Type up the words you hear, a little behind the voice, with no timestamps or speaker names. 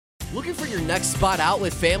Looking for your next spot out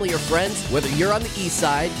with family or friends? Whether you're on the east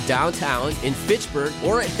side, downtown, in Fitchburg,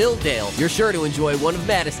 or at Hilldale, you're sure to enjoy one of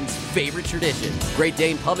Madison's favorite traditions. Great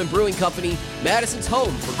Dane Pub and Brewing Company, Madison's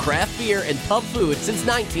home for craft beer and pub food since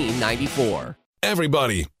 1994.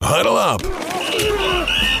 Everybody, huddle up.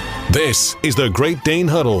 This is the Great Dane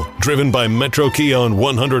Huddle, driven by Metro Kia on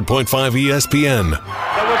 100.5 ESPN. The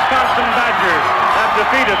Wisconsin Badgers have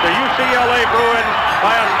defeated the UCLA Bruins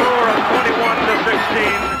by a score of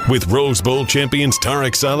 21-16. With Rose Bowl champions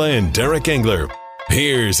Tarek Saleh and Derek Engler.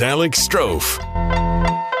 Here's Alex Strouf.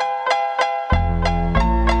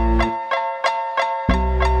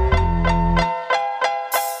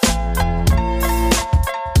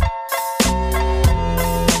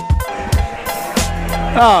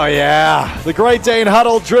 Oh, yeah. The Great Dane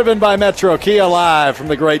Huddle, driven by Metro Kia, live from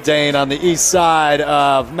the Great Dane on the east side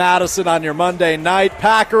of Madison on your Monday night.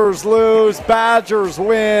 Packers lose, Badgers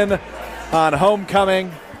win on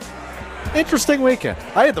homecoming. Interesting weekend.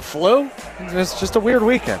 I had the flu. It's just a weird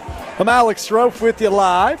weekend. I'm Alex Strouf with you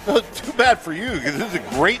live. Well, too bad for you, because this is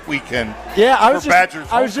a great weekend. Yeah, I was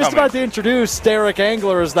just about to introduce Derek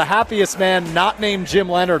Engler as the happiest man not named Jim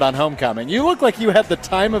Leonard on homecoming. You look like you had the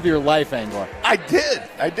time of your life, Engler. I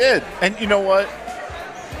did. And you know what?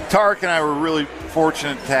 Tarek and I were really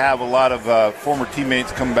fortunate to have a lot of former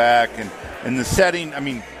teammates come back. And the setting,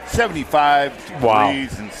 75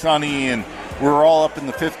 degrees and sunny, and we were all up in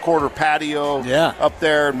the fifth quarter patio up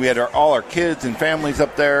there, and we had all our kids and families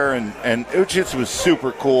up there, and it just was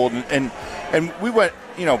super cool. And we went,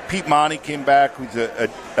 Pete Monty came back, who's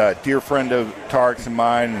a dear friend of Tarek's and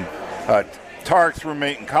mine, and Tarek's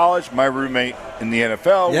roommate in college, my roommate in the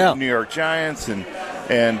NFL, with the New York Giants, and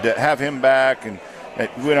have him back. And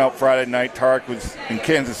we went out Friday night. Tarek was in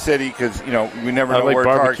Kansas City because, we never know where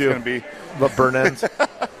Tarek's going to be. Love burn ends.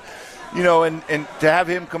 And to have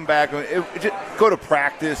him come back, just go to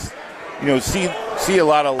practice, see a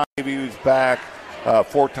lot of Navy who's back,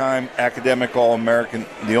 four-time academic All-American,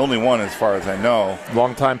 the only one as far as I know.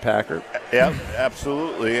 Long-time Packer. Yeah,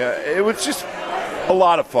 absolutely. It was just a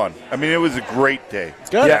lot of fun. it was a great day. It's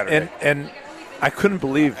good. Yeah, and I couldn't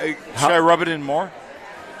believe. Should I rub it in more?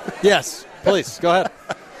 Yes, please, go ahead.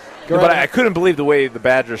 But I couldn't believe the way the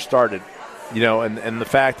Badgers started, and the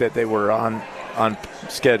fact that they were on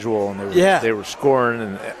schedule, and they were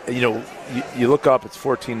scoring, and you look up, it's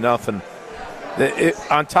 14-0.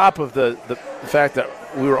 On top of the fact that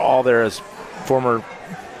we were all there as former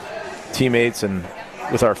teammates and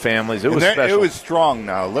with our families, it was special. It was strong.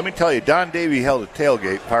 Now let me tell you, Don Davey held a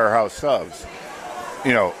tailgate, Firehouse Subs.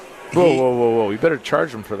 Whoa! You better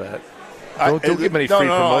charge him for that. Don't give any free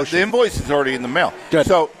promotion. The invoice is already in the mail. Good.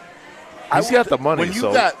 So he's got the money.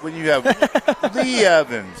 When you have Lee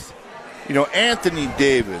Evans, Anthony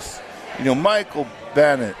Davis, Michael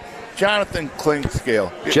Bennett, Jonathan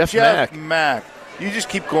Clinkscale, Jeff Mack. You just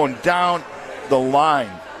keep going down the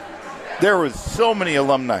line. There was so many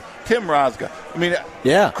alumni. Tim Rosga.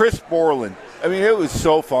 Chris Borland. It was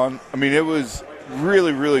so fun. It was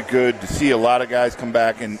really, really good to see a lot of guys come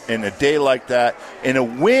back in a day like that, and a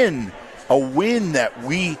win that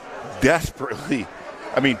we desperately,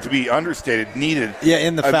 to be understated, needed. Yeah,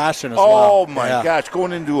 in the fashion as well. Oh, my gosh.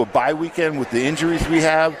 Going into a bye weekend with the injuries we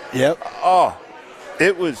have. Yep. Oh,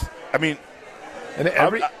 it was, and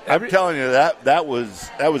I'm telling you, that was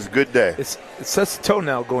a good day. It sets the tone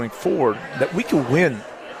now going forward that we can win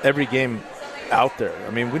every game out there.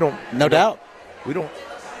 We don't. No doubt. We don't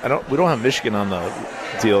have Michigan on the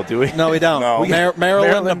deal, do we? No, we don't. No.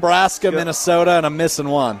 Maryland, Nebraska, Minnesota, and I'm missing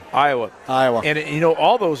one. Iowa. And,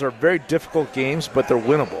 all those are very difficult games, but they're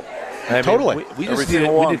winnable. Totally. We just need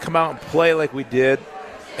to come out and play like we did.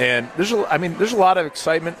 And there's a lot of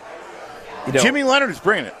excitement. Jimmy Leonard is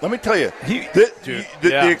bringing it. Let me tell you. The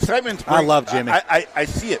excitement's bringing it. I love Jimmy. I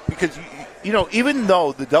see it because, even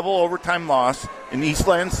though the double overtime loss in East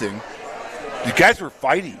Lansing, the guys were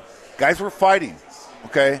fighting.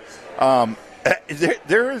 Okay,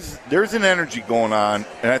 there's an energy going on,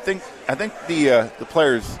 and I think the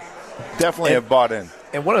players definitely have bought in.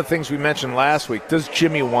 And one of the things we mentioned last week, does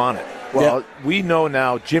Jimmy want it? Well, we know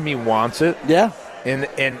now Jimmy wants it. Yeah, and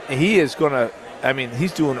he is going to.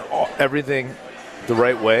 He's doing everything the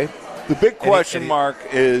right way. The big question mark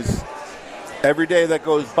is every day that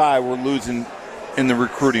goes by, we're losing in the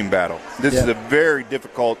recruiting battle. This is a very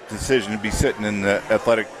difficult decision to be sitting in the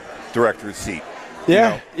athletic director's seat.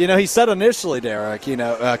 Yeah, he said initially, Derek, Chris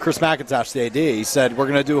McIntosh, the AD, he said, we're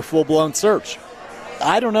going to do a full-blown search.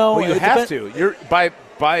 I don't know. Well, you have to. You're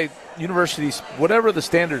by universities, whatever the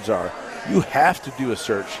standards are, you have to do a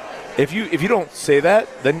search. If you don't say that,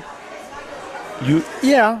 then you.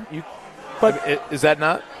 Yeah. But is that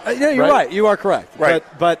not? Yeah, you're right. You are correct. Right.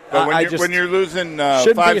 But when you're losing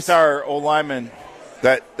 5-star O-linemen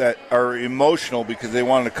that are emotional because they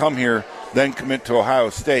wanted to come here, then commit to Ohio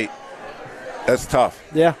State, that's tough.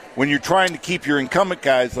 Yeah. When you're trying to keep your incumbent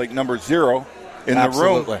guys like number 0 in the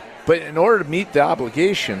room. But in order to meet the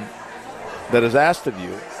obligation that is asked of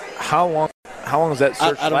you, how long does that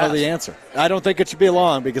search last? I don't know the answer. I don't think it should be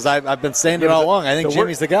long because I've been saying it all along. I think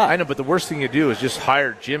Jimmy's the guy. I know, but the worst thing you do is just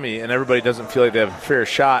hire Jimmy, and everybody doesn't feel like they have a fair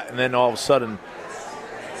shot, and then all of a sudden,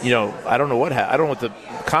 I don't know what happened. I don't know what the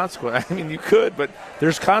consequence. I mean, you could, but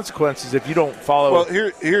there's consequences if you don't follow.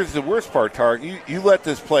 Well, here's the worst part, Tarek. You let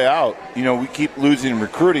this play out. We keep losing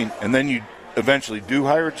recruiting, and then you eventually do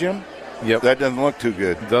hire Jim. Yep. That doesn't look too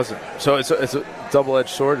good. It doesn't. So it's a double-edged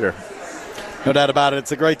sword there. No doubt about it.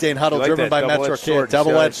 It's a Great Dane Huddle driven by Metro Kid.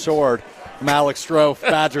 Double-edged sword from Alex Strouf,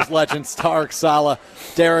 Badgers legends, Tarek Saleh,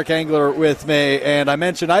 Derek Engler with me. And I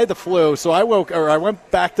mentioned I had the flu, so I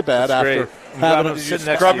went back to bed after having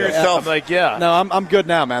scrub yourself. I'm like, yeah. No, I'm good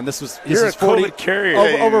now, man. This is a 40 COVID carrier.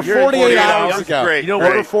 Over 48 hours ago. Great.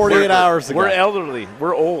 Over 48 hours ago. We're elderly.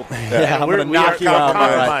 We're old. Yeah, I'm going to knock you out.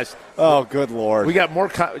 Compromised. Oh, good Lord. We got more.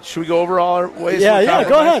 Should we go over all our ways? Yeah.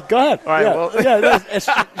 Go ahead. All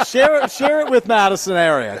right. Share it with Madison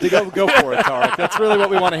area. Go for it, Tarek. That's really what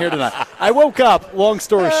we want to hear tonight. I woke up. Long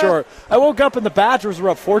story short, I woke up and the Badgers were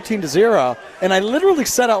up 14-0, and I literally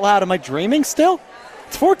said out loud, "Am I dreaming still?"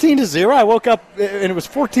 It's 14-0. I woke up and it was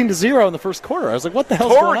 14-0 in the first quarter. I was like, "What the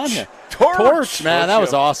hell's going on here?" Torch, man, that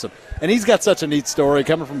was awesome. And he's got such a neat story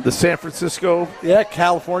coming from the San Francisco,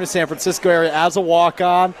 California, San Francisco area as a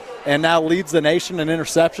walk-on, and now leads the nation in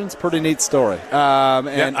interceptions. Pretty neat story.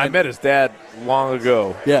 I met his dad long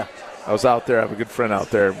ago. Yeah, I was out there. I have a good friend out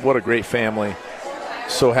there. What a great family.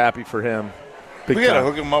 So happy for him. We got to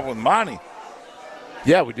hook him up with Monty.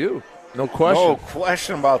 Yeah, we do. No question. No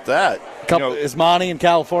question about that. Is Monty in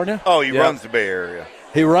California? Oh, he runs the Bay Area.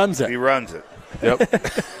 He runs it. He runs it. Yep.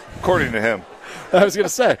 According to him. I was going to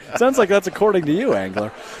say, sounds like that's according to you,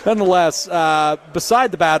 Engler. Nonetheless,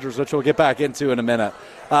 beside the Badgers, which we'll get back into in a minute,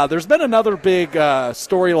 there's been another big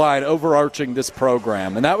storyline overarching this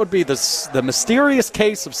program, and that would be the mysterious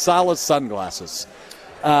case of Saleh's sunglasses.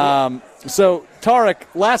 So, Tarek,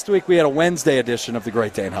 last week we had a Wednesday edition of the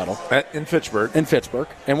Great Dane Huddle. In Fitchburg.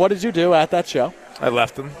 And what did you do at that show? I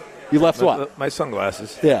left them. You left what? My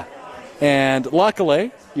sunglasses. Yeah. And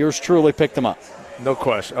luckily, yours truly picked them up. No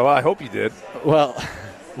question. Oh, I hope you did. Well,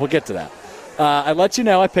 we'll get to that. I let you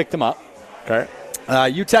know I picked them up. Okay.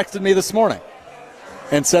 You texted me this morning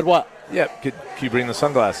and said what? Yeah, can you bring the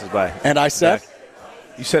sunglasses by? And I said?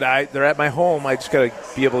 You said they're at my home. I just got to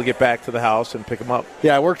be able to get back to the house and pick them up.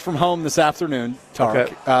 Yeah, I worked from home this afternoon,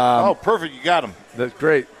 Tarek. Okay. Perfect. You got them. That's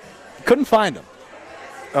great. Couldn't find them.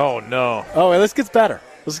 Oh, no. Oh, this gets better.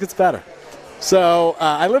 So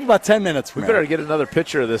I live about 10 minutes from here. We better get another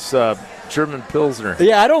picture of this German Pilsner.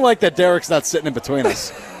 Yeah, I don't like that Derek's not sitting in between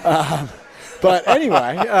us. But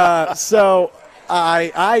anyway, so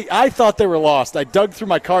I thought they were lost. I dug through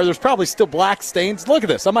my car. There's probably still black stains. Look at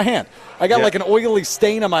this on my hand. I got like an oily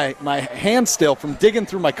stain on my hand still from digging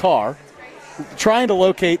through my car, trying to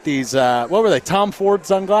locate these, what were they, Tom Ford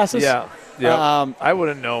sunglasses? Yeah. I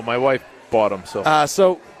wouldn't know. My wife bought them.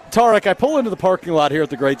 So, Tarek, I pull into the parking lot here at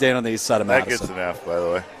the Great Dane on the east side of Madison. That gets an F, by the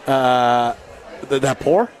way. That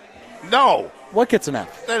poor? No. What gets an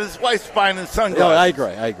F? That is wife's buying his sunglasses. No, I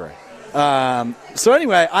agree. So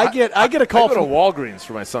anyway, I get a call from from Walgreens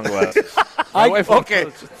for my sunglasses. My wife okay,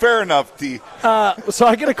 fair enough, T. So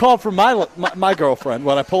I get a call from my girlfriend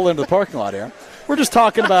when I pull into the parking lot here. We're just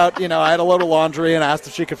talking about, I had a load of laundry and asked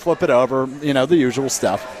if she could flip it over, the usual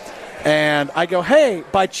stuff. And I go, hey,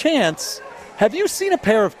 by chance, have you seen a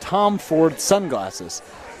pair of Tom Ford sunglasses?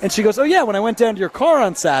 And she goes, oh, yeah, when I went down to your car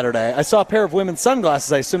on Saturday, I saw a pair of women's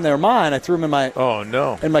sunglasses. I assumed they were mine. I threw them in my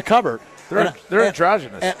in my cupboard. They're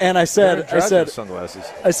androgynous. And I said, sunglasses.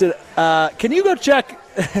 I said, can you go check?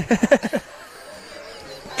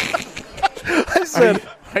 I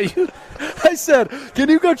said, can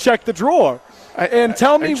you go check the drawer and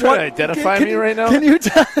tell me what? To identify me right now?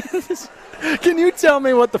 Can you tell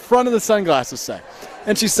me what the front of the sunglasses say?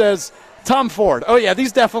 And she says, Tom Ford. Oh, yeah,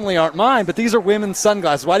 these definitely aren't mine, but these are women's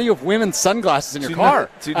sunglasses. Why do you have women's sunglasses in your car,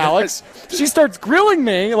 Alex? She starts grilling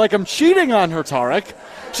me like I'm cheating on her, Tarek.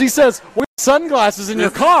 She says, what sunglasses in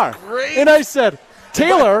your car? Great. And I said,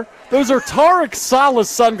 Taylor, those are Tarek Saleh's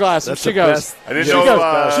sunglasses. That's she goes, I didn't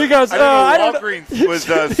know. She goes, I don't know Walgreens was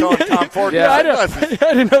selling Tom Ford sunglasses.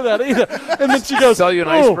 I didn't know that either. And then she goes, sell you an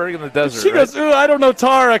iceberg in the desert. She goes, I don't know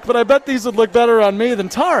Tarek, but I bet these would look better on me than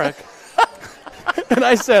Tarek. And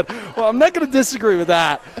I said, well, I'm not going to disagree with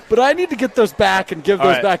that, but I need to get those back and give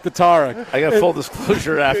those back to Tarek. I got full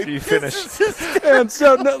disclosure after you finish. And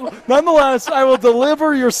so, nonetheless, I will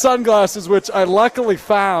deliver your sunglasses, which I luckily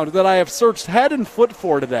found that I have searched head and foot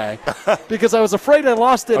for today because I was afraid I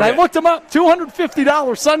lost it. Okay. I looked them up,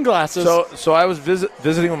 $250 sunglasses. So I was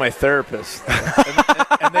visiting with my therapist.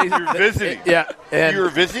 And you were visiting? Yeah. And, you were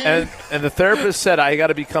visiting? And the therapist said I got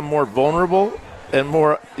to become more vulnerable and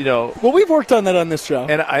more, Well, we've worked on that on this show.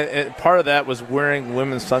 And part of that was wearing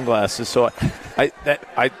women's sunglasses. So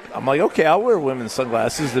I'm like, okay, I'll wear women's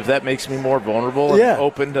sunglasses if that makes me more vulnerable and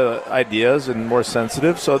open to ideas and more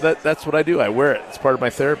sensitive. So that's what I do. I wear it. It's part of my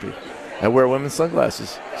therapy. I wear women's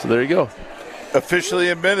sunglasses. So there you go. Officially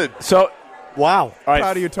admitted. So, wow. All right.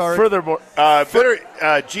 Proud of you, Tarek. Furthermore,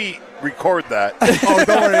 record that. Oh,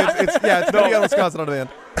 don't worry. It's video on Wisconsin on demand.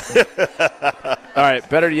 All right.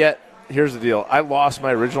 Better yet. Here's the deal. I lost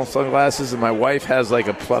my original sunglasses, and my wife has like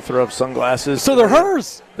a plethora of sunglasses. So they're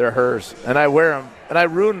hers. They're hers, and I wear them, and I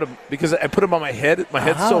ruined them because I put them on my head. My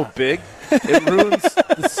head's so big, it ruins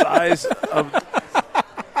the size of.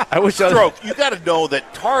 I wish Strouf, you got to know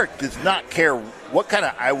that Tarek does not care what kind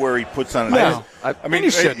of eyewear he puts on his head. I mean,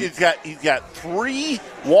 he's got 3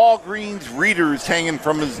 Walgreens readers hanging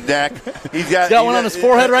from his neck. He's got one on his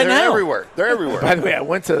forehead right now. They're everywhere. By the way, I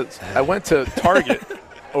went to Target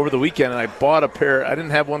over the weekend, and I bought a pair. I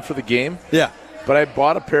didn't have one for the game. Yeah. But I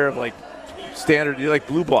bought a pair of, like, standard, like,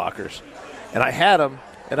 blue blockers. And I had them,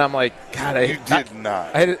 and I'm like, God, You did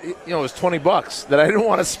not. I had it was $20 that I didn't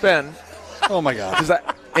want to spend. Oh, my God.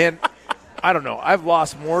 And I don't know. I've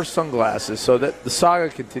lost more sunglasses, so that the saga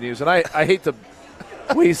continues. And I hate to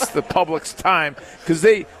waste the public's time because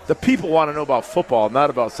the people want to know about football, not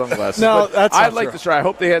about sunglasses. No, that's not I'd like true. to try. I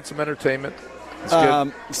hope they had some entertainment.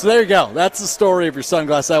 Good. So there you go. That's the story of your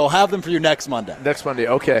sunglasses. I will have them for you next Monday. Next Monday,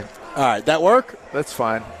 okay. All right, that work? That's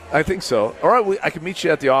fine. I think so. All right, I can meet you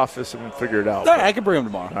at the office and figure it out. All right, I can bring them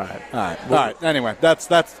tomorrow. All right. Anyway, that's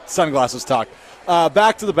sunglasses talk.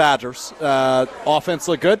 Back to the Badgers. Offense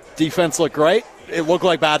looked good. Defense looked great. It looked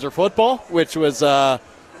like Badger football, which was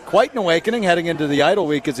quite an awakening heading into the idle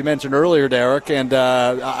week, as you mentioned earlier, Derek. And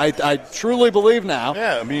I truly believe now.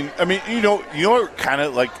 Yeah, I mean, what kind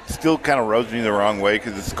of still kind of rubs me the wrong way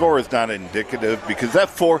because the score is not indicative because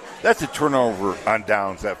that's a turnover on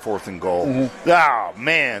downs, that 4th and goal. Mm-hmm. Oh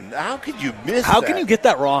man, how could you miss? How can you get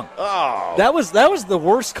that wrong? Oh, that was the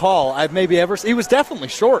worst call I've maybe ever seen. He was definitely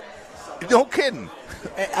short. No kidding.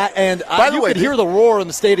 And you could hear the roar in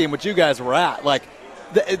the stadium, which you guys were at. Like.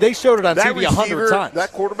 They showed it on TV 100 times.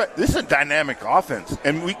 That quarterback, this is a dynamic offense,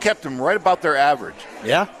 and we kept them right about their average.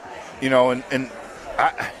 Yeah.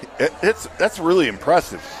 That's really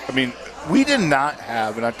impressive. I mean, we did not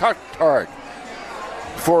have, and I talked to Tarek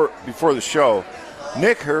before the show,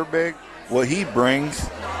 Nick Herbig, what he brings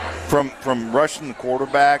from rushing the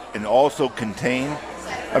quarterback and also contain.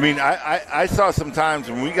 I mean, I saw some times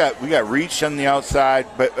when we got reached on the outside,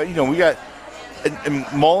 but we got and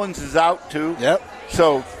Mullins is out too. Yep.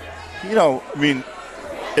 So, I mean,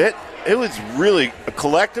 it was really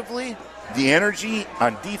collectively the energy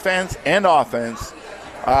on defense and offense.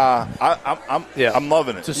 I'm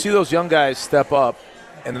loving it. To see those young guys step up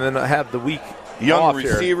and then have the week young off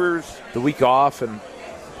receivers, the week off, and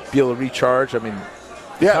be able to recharge. I mean,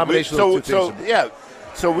 combination of those two things.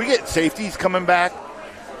 So we get safeties coming back,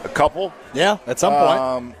 a couple. Yeah, at some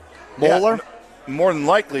point. Moeller, more than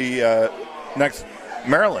likely next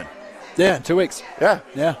Maryland. Yeah, in 2 weeks.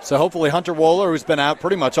 Yeah. So hopefully Hunter Wohler, who's been out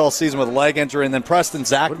pretty much all season with a leg injury, and then Preston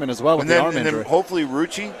Zachman as well with the arm injury. And then hopefully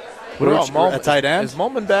Rucci. What about Mulman? At tight end? Is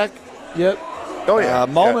Mulman back yet? Oh, yeah.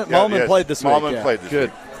 Mulman played this week. Mulman played this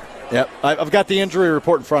week. Yep. I've got the injury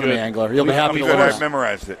report in front of me, Engler. You'll be happy to learn. I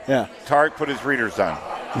memorized it. Yeah. Tarek put his readers on.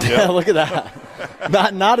 Yeah, look at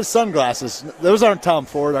that. Not his sunglasses. Those aren't Tom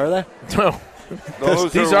Ford, are they? No.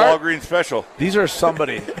 These are Walgreens special. These are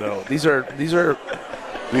somebody, though. These are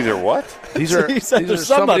what? These are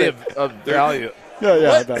somebody of value.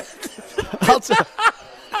 Yeah, I bet.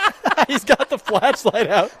 He's got the flashlight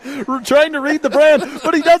out. We're trying to read the brand,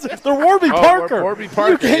 but he doesn't. They're Warby Parker. Warby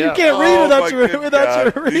Parker. You can't read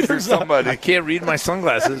without your readers on. I can't read my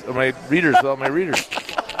sunglasses or my readers without my readers.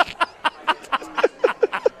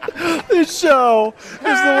 This show is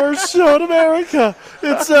the worst show in America.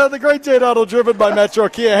 It's the Great Day Huddle driven by Metro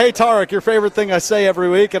Kia. Hey, Tarek, your favorite thing I say every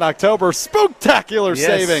week in October, spooktacular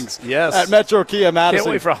savings at Metro Kia Madison.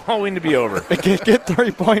 Can't wait for Halloween to be over. Get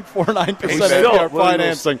 3.49% APR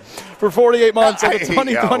financing for 48 months on the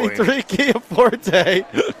 2023 Kia Forte.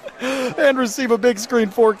 and receive a big screen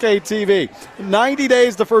 4K TV. 90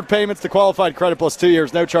 days deferred payments to qualified credit plus 2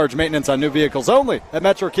 years. No charge maintenance on new vehicles only at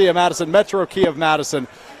Metro Kia Madison,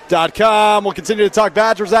 metrokiaofmadison.com. We'll continue to talk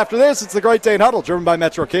Badgers after this. It's the Great Dane Huddle, driven by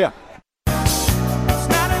Metro Kia.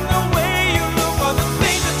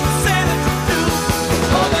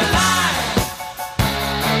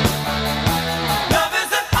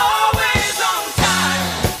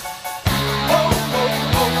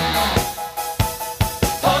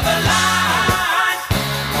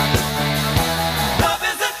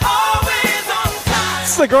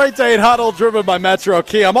 The Great Dane Huddle, driven by Metro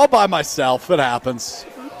Kia. I'm all by myself. It happens.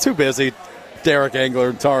 Too busy. Derek Engler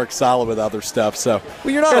and Tarek Saleh with other stuff. So,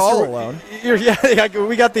 well, you're not all alone. Yeah,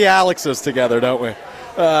 we got the Alexes together, don't we?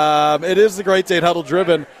 It is the Great Dane Huddle,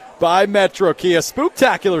 driven by Metro Kia.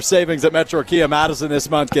 Spooktacular savings at Metro Kia Madison this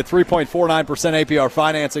month. Get 3.49% APR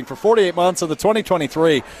financing for 48 months on the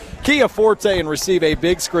 2023 Kia Forte and receive a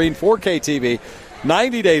big screen 4K TV.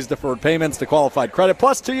 90 days deferred payments to qualified credit,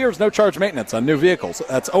 plus 2 years no charge maintenance on new vehicles.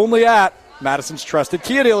 That's only at Madison's trusted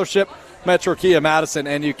Kia dealership, Metro Kia Madison,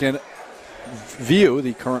 and you can view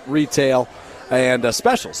the current retail and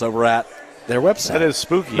specials over at their website. That is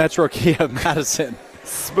spooky. MetroKiaMadison.com.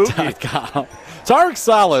 Spooky. Tarek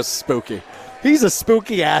Saleh is spooky. He's a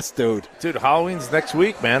spooky-ass dude. Dude, Halloween's next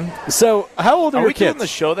week, man. So, how old are your kids? Are we doing the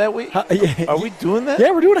show that week? Are we doing that?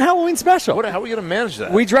 Yeah, we're doing a Halloween special. How are we going to manage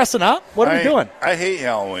that? We dressing up? What are we doing? I hate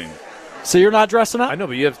Halloween. So you're not dressing up? I know,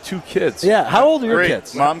 but you have 2 kids. Yeah, how old are your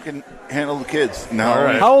kids? Mom can handle the kids. No. All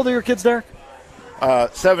right. How old are your kids, Derek?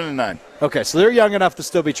 7 and 9. Okay, so they're young enough to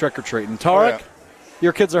still be trick-or-treating. Tarek,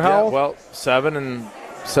 your kids are how old? Well, 7 and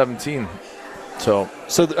 17. So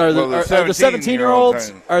are the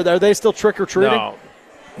 17-year-olds, are they still trick-or-treating?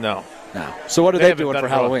 No. So what are they doing for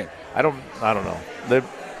Halloween? I don't know. They're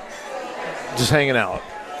just hanging out.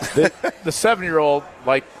 The 7-year-old,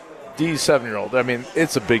 like Dee's 7-year-old, I mean,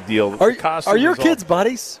 it's a big deal. Are your kids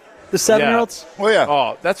buddies? The 7-year-olds? Yeah. Well, yeah.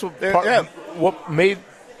 Oh, that's what made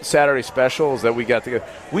Saturday special is that we got together.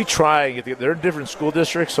 We try and get together. They're in different school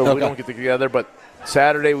districts, so we don't get together, but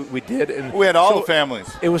Saturday we did. And we had all the families.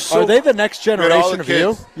 It was so. Are they the next generation of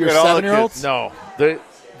you? Your 7-year-olds? No. They're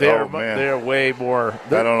way more. I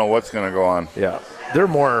don't know what's going to go on. Yeah. They're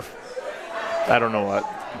more, I don't know what.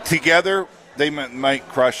 Together, they might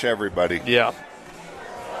crush everybody. Yeah.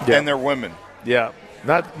 And they're women. Yeah.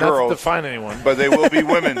 Not girls, to define anyone. But they will be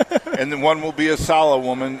women. And then one will be a Saleh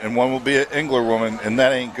woman and one will be an Engler woman, and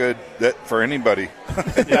that ain't good for anybody.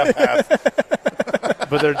 Yeah.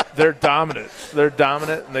 But they're dominant. They're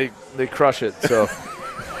dominant, and they crush it. So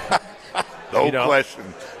no question.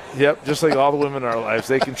 Yep, just like all the women in our lives,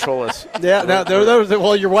 they control us. Yeah,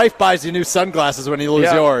 well, your wife buys you new sunglasses when you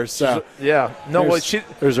lose yours. So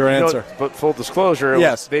there's her answer. But full disclosure,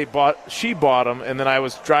 yes, she bought them, and then I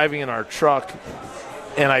was driving in our truck,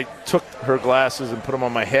 and I took her glasses and put them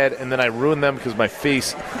on my head, and then I ruined them because my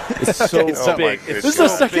face is so big. This is the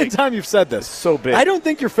second time you've said this. It's so big. I don't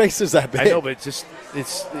think your face is that big. I know, but it's just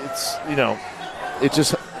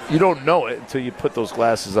you don't know it until you put those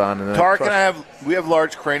glasses on. And Tarek and we have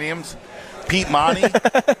large craniums. Pete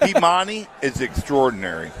Monty is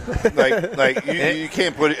extraordinary. Like you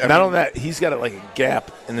can't put it. Not only that, he's got like a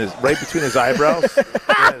gap in right between his eyebrows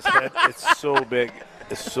and his head. It's so big.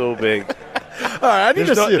 It's so big. All right, I need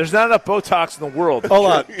to see. There's not enough Botox in the world.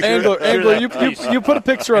 Hold on, Engler, you put a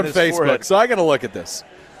picture on Facebook, forehead. So I got to look at this.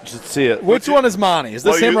 Just see it. Which one is Monty? Is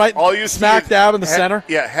this him right smack down in the center?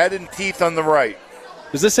 Yeah, head and teeth on the right.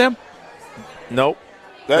 Is this him? Nope.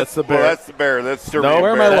 That's the bear. Well, that's the bear. That's the no.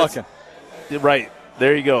 Where am I looking? Right.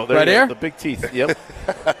 There you go. Here? The big teeth. Yep.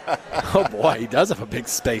 Oh, boy. He does have a big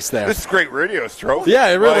space there. This is great radio, Strouf. Yeah,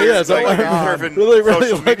 it really is. Really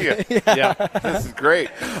social media. Yeah. This is great.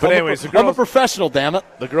 But anyways, I'm a professional, damn it.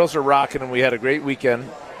 The girls are rocking, and we had a great weekend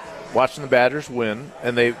watching the Badgers win,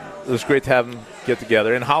 and it was great to have them get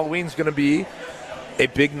together. And Halloween's going to be a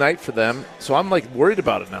big night for them, so I'm, worried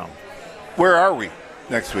about it now. Where are we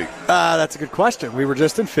next week? That's a good question. We were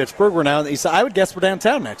just in Fitchburg. We're now on the east side. I would guess we're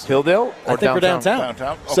downtown next week. Hilldale? I think we're downtown.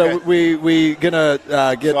 Downtown? Okay. So we going to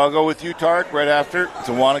get... So I'll go with you, Tarek, right after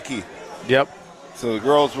to Wanakee. Yep. So the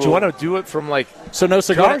girls will... Do you want to do it from, So no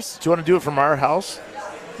cigars? Do you want to do it from our house?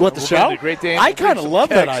 What, the show? Great Dane. I kind of love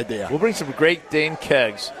that idea. We'll bring some Great Dane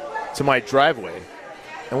kegs to my driveway,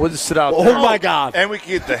 and we'll just sit out there. Oh, my God. And we can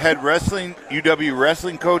get the head UW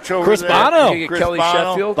wrestling coach over Chris there. Bono. Kelly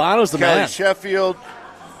Sheffield. Bono's the man. Kelly Sheffield.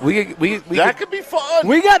 That could be fun.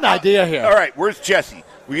 We got an idea here. All right, where's Jesse?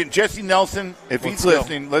 We get Jesse Nelson. If he's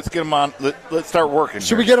listening, let's get him on. Let's start working.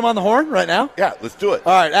 Should we get him on the horn right now? Yeah, let's do it.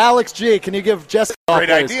 All right, Alex G, can you give Jesse a Great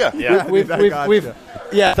idea.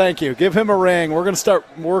 Yeah, thank you. Give him a ring. We're going to start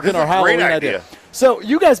working our Halloween idea. So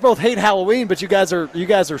you guys both hate Halloween, but you guys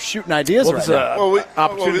are shooting ideas right now.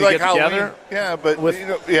 Opportunity we like to get Halloween. together. Yeah, but with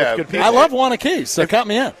good people. I love Wanakee, so count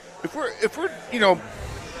me in. If we're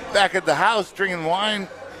back at the house drinking wine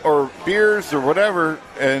or beers or whatever,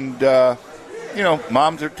 and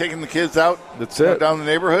moms are taking the kids out. That's it. Down the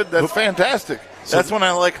neighborhood. That's fantastic. So that's when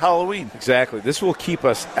I like Halloween. Exactly. This will keep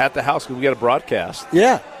us at the house because we got a broadcast.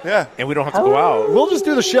 Yeah. And we don't have to go out. We'll just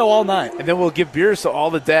do the show all night. And then we'll give beers to all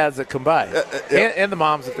the dads that come by. And the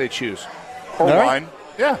moms if they choose. Or wine.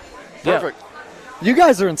 Yeah. Perfect. Yeah. You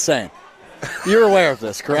guys are insane. You're aware of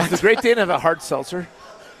this, correct? Does the Great Dane have a hard seltzer?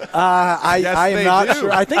 I am not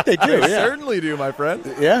sure. I think they do. They certainly do, my friend.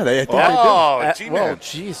 Yeah, they do. G-Man. Whoa,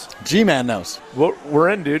 jeez. G-Man knows. We're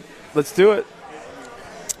in, dude. Let's do it.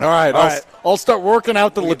 All right. I'll start working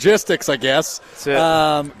out the logistics, I guess. That's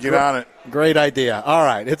it. Get on it. Great idea. All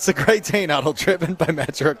right. It's the Great Dane Huddle driven by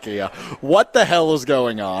Metro Kia. What the hell is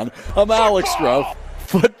going on? I'm Alex Strouf.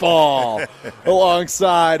 Football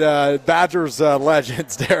alongside Badgers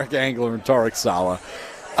legends Derek Engler and Tarek Saleh.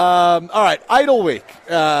 All right, idle week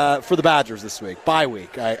for the Badgers this week. Bye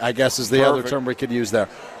week, I guess, is the other term we could use there.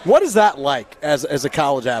 What is that like as a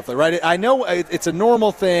college athlete, right? I know it's a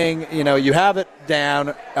normal thing. You have it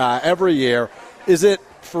down every year. Is it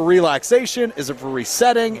for relaxation? Is it for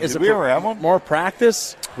resetting? Is it for more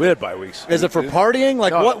practice? We had bye weeks. Is it for partying?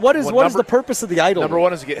 Like, no, what is the purpose of the idle Number week?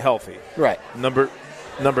 one is to get healthy. Right.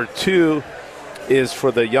 Number two is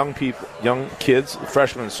for the young kids,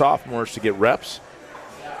 freshmen and sophomores, to get reps.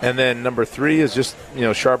 And then number three is just,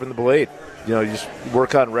 sharpen the blade. Just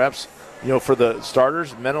work on reps. For the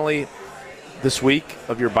starters, mentally, this week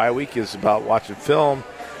of your bye week is about watching film,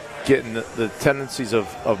 getting the tendencies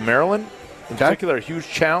of Maryland. In particular, a huge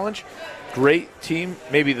challenge. Great team,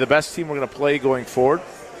 maybe the best team we're going to play going forward.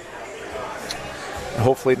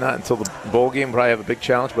 Hopefully not until the bowl game, but I have a big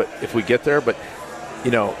challenge. But if we get there,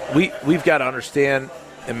 we've got to understand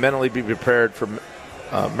and mentally be prepared for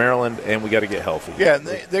Maryland, and we got to get healthy. Yeah,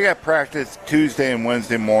 they got practice Tuesday and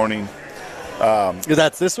Wednesday morning.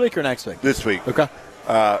 That's this week or next week? This week. Okay.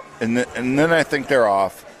 And then I think they're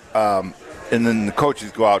off, and then the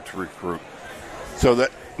coaches go out to recruit. So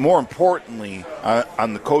that more importantly,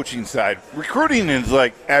 on the coaching side, recruiting is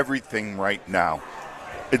like everything right now.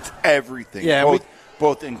 It's everything. Yeah,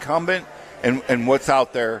 both incumbent and what's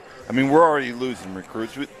out there. I mean, we're already losing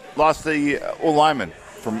recruits. We lost the old lineman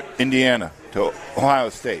from Indiana to Ohio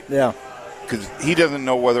State. Yeah. Because he doesn't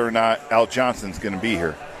know whether or not Al Johnson's going to be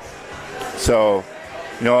here. So,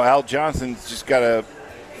 Al Johnson's just got to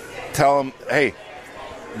tell him, hey,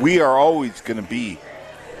 we are always going to be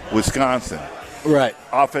Wisconsin. Right.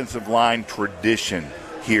 Offensive line tradition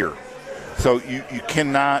here. So you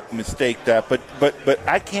cannot mistake that. But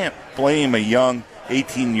I can't blame a young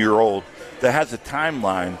 18-year-old that has a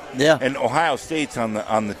timeline. Yeah. And Ohio State's on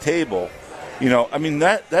the table.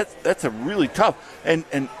 That's a really tough.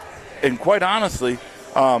 And quite honestly,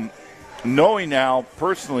 knowing Al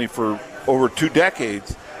personally for over 2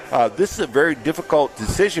 decades, this is a very difficult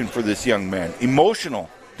decision for this young man. Emotional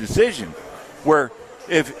decision, where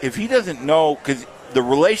if he doesn't know, because the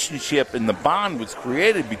relationship and the bond was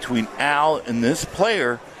created between Al and this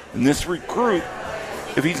player and this recruit,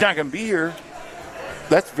 if he's not going to be here,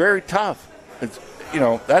 that's very tough. It's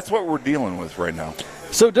that's what we're dealing with right now.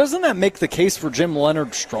 So doesn't that make the case for Jim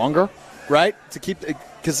Leonhard stronger, right? To keep,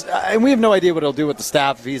 because we have no idea what he'll do with the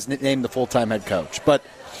staff if he's named the full-time head coach. But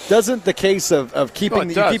doesn't the case of keeping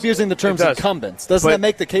you keep using the terms incumbents, doesn't that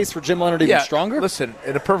make the case for Jim Leonhard even stronger? Listen,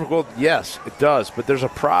 in a perfect world, yes, it does. But there's a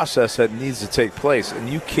process that needs to take place, and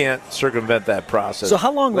you can't circumvent that process. So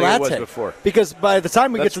how long will that take? Before. Because by the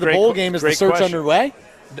time we get to the bowl game, is the search underway?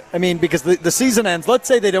 I mean, because the season ends. Let's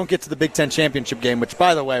say they don't get to the Big Ten championship game, which,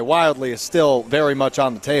 by the way, wildly is still very much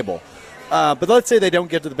on the table. But let's say they don't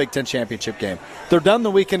get to the Big Ten championship game. They're done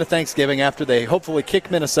the weekend of Thanksgiving after they hopefully kick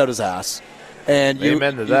Minnesota's ass. And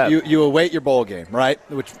you await your bowl game, right,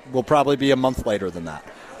 which will probably be a month later than that.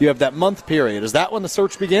 You have that month period. Is that when the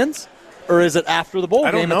search begins? Or is it after the bowl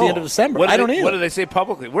game at the end of December? I don't either. What do they say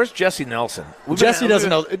publicly? Where's Jesse Nelson? Jesse doesn't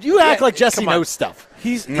know. You act like Jesse knows stuff.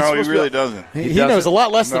 He really doesn't. He knows a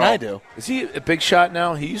lot less than I do. Is he a big shot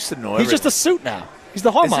now? He used to know. He's just a suit now. He's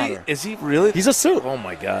the hall monitor. Is he really? He's a suit. Oh,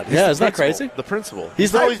 my God. Isn't that crazy? The principal.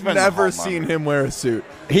 He's always I've been the never hall seen monitor. him wear a suit.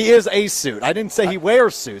 He is a suit. I didn't say he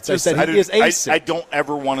wears suits. I said he is a suit. I don't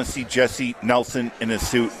ever want to see Jesse Nelson in a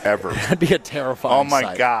suit ever. That'd be a terrifying Oh, my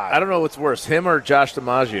sight. God. I don't know what's worse, him or Josh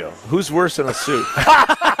DiMaggio. Who's worse in a suit?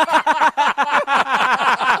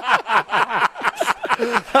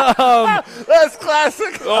 That's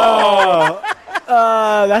classic.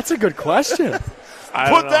 That's a good question.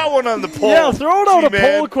 Put that one on the poll. Yeah, throw it on a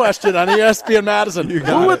G-Man. poll question on ESPN Madison.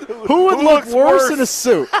 Who would look looks worse worse? in a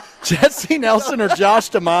suit, Jesse Nelson or Josh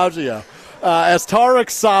DiMaggio? As Tarek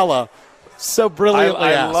Saleh so brilliantly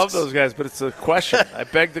I asks. love those guys, but it's a question. I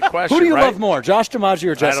beg the question. Who do you right? love more, Josh DiMaggio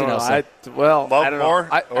or I Jesse don't know. Nelson? Love I don't more,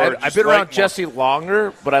 know. or I've just been like around more? Jesse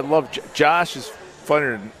longer, but I love Josh. Is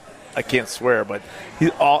funnier than I can't swear, but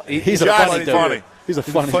he's He's a Josh funny is dude. funny. He's a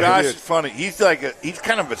funny Josh dude. is funny. He's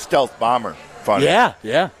kind of a stealth bomber. Funny. Yeah.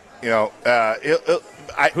 You know,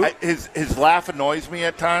 his laugh annoys me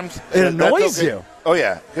at times. It That's annoys okay. you? Oh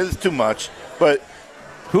yeah, because it's too much. But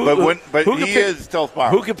who he is stealth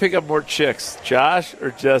bomber. Who can pick up more chicks, Josh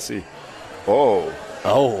or Jesse? Oh,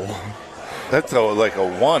 that's like a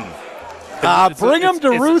one. Bring him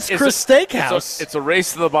to Ruth's Chris Steakhouse. It's a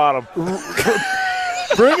race to the bottom.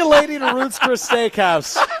 Bring a lady to Ruth's Chris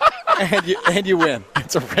Steakhouse, and you win.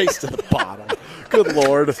 It's a race to the bottom. Good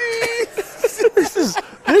Lord.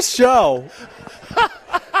 This show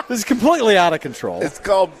is completely out of control. It's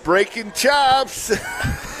called Breaking Chops.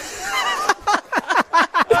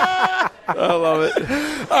 I love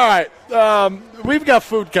it. All right. We've got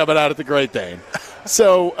food coming out at the Great Dane.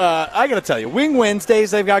 So I got to tell you, Wing Wednesdays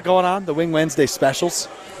they've got going on, the Wing Wednesday specials,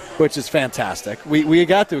 which is fantastic. We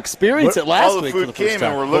got to experience it last All the week food for the first came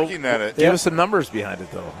time. and we're looking at it. Give us the numbers behind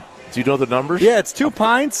it, though. Do you know the numbers? Yeah, it's 2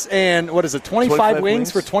 pints and, what is it, 25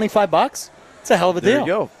 wings for $25? It's a hell of a There deal. you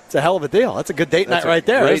go. It's a hell of a deal. That's a good date That's night a right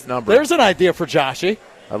there. great number. There's an idea for Joshy.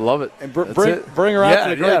 I love it. And That's bring her out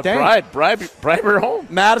to the Great Dane. Bribe her home.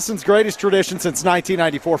 Madison's greatest tradition since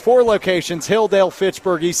 1994. 4 locations, Hilldale,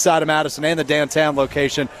 Fitchburg, east side of Madison, and the downtown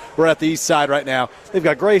location. We're at the east side right now. They've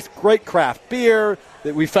got great craft beer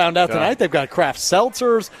that we found out tonight. They've got craft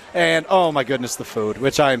seltzers, and, oh, my goodness, the food,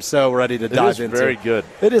 which I am so ready to dive into. It is very good.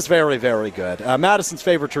 It is very, very good. Madison's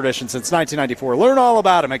favorite tradition since 1994. Learn all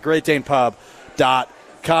about them at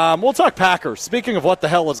GreatDanePub.com. We'll talk Packers. Speaking of what the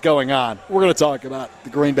hell is going on, we're going to talk about the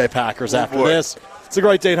Green Bay Packers after this. It's a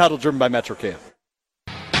Great Dane Huddle driven by Metro Kia.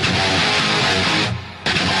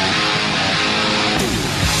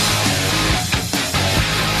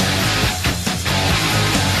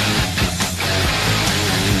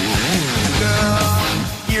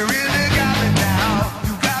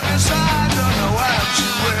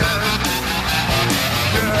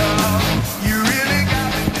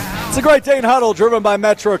 It's a Great Dane Huddle driven by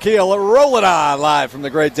Metro Kia. Roll it on live from the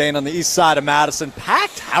Great Dane on the east side of Madison.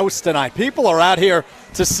 Packed house tonight. People are out here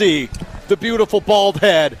to see the beautiful bald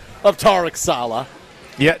head of Tarek Saleh.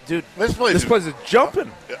 Yeah, dude. This place is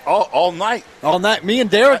jumping all night. All night. Me and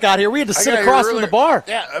Derek got here. We had to sit across from the bar.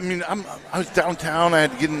 Yeah, I mean, I was downtown. I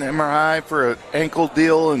had to get an MRI for an ankle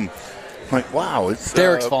deal, and I'm like, wow, it's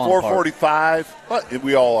Derek's 4:45. But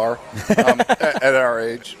we all are at our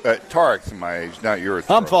age. Tarek's in my age, not yours.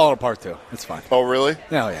 I'm falling apart, too. It's fine. Oh, really?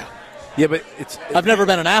 Oh, yeah. Yeah, but I've never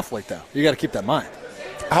been an athlete, though. You got to keep that in mind.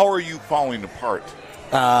 How are you falling apart?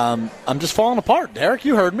 I'm just falling apart. Derek,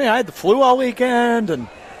 you heard me. I had the flu all weekend and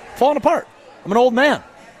falling apart. I'm an old man.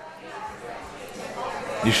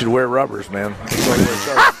 You should wear rubbers, man.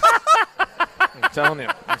 I'm telling you,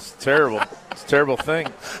 it's terrible. It's a terrible thing.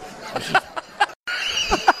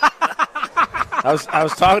 I was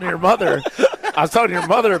talking to your mother. I was talking to your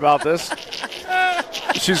mother about this.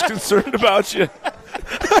 She's concerned about you.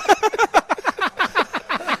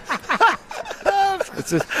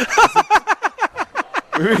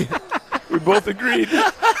 We both agreed.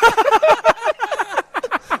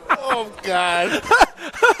 Oh, God.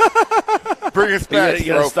 Bring us back, You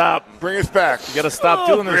gotta stop. Bring us back. You got to stop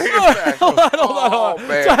doing this. Bring us back. Hold on.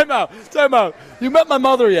 Man. Time out. You met my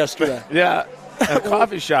mother yesterday. Yeah, at a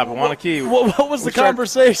coffee shop in Wanakee. What was the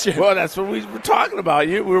conversation? Well, that's what we were talking about.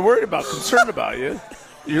 We were worried about, concerned about you.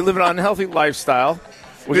 You're living an unhealthy lifestyle.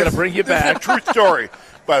 We got to bring you back. This is a true story,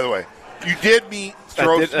 by the way. You did meet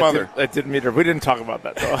Strouf's mother. I did meet her. We didn't talk about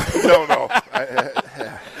that, though. No.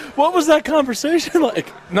 What was that conversation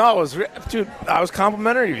like? No, dude, I was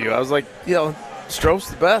complimentary of you. I was like, Strouf's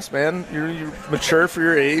the best, man. You're mature for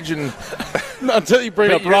your age, and not until you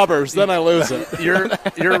bring up rubbers, then I lose it. You're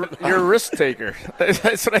a risk taker.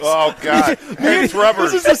 That's what I Oh God, it's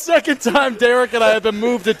rubbers. This is the second time Derek and I have been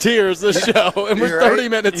moved to tears this show, and we're 30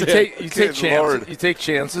 minutes in. You take chances. You take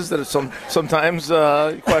chances that are sometimes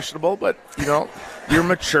questionable, but you're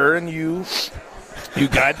mature and you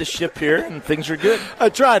guide the ship here, and things are good. I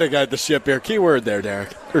try to guide the ship here. Key word there, Derek.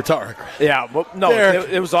 Or Tarek. Yeah, well, no,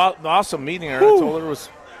 it was an awesome meeting her. I told her it was.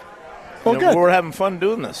 Good. We're having fun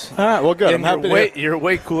doing this. All right, well, good. And you're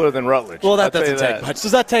way cooler than Rutledge. Well, that doesn't take much.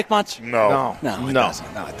 Does that take much? No. It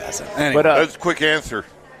doesn't. No, it doesn't. Anyway. But that's a quick answer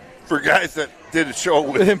for guys that did a show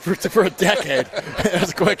with him for a decade.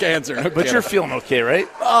 That's a quick answer. But you're feeling okay, right?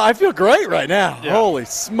 I feel great right now. Yeah. Holy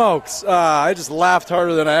smokes. I just laughed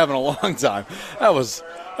harder than I have in a long time. That was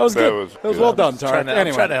good. That was well done, Tarek.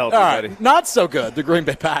 Anyway, trying to help you, buddy. Not so good, the Green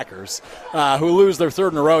Bay Packers, who lose their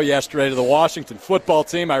third in a row yesterday to the Washington football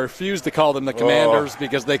team. I refuse to call them the Commanders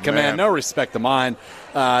because they command no respect of mine.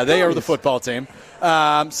 They are the football team.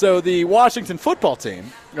 So the Washington football team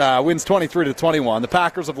wins 23-21. The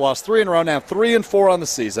Packers have lost 3 in a row now, 3-4 on the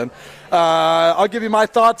season. I'll give you my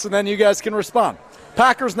thoughts, and then you guys can respond.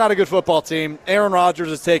 Packers not a good football team. Aaron Rodgers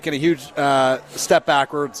has taken a huge step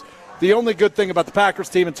backwards. The only good thing about the Packers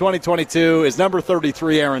team in 2022 is number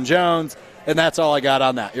 33, Aaron Jones, and that's all I got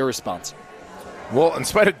on that. Your response? Well, in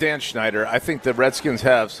spite of Dan Schneider, I think the Redskins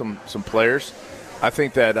have some players. I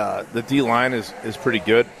think that the D-line is pretty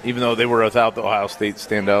good, even though they were without the Ohio State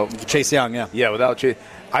standout. Chase Young, yeah. Yeah, without Chase.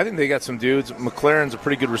 I think they got some dudes. McLaren's a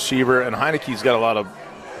pretty good receiver, and Heineke's got a lot of,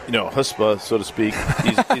 chutzpah, so to speak.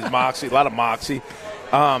 He's moxie, a lot of moxie.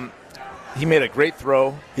 He made a great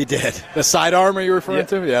throw. He did. The sidearm are you referring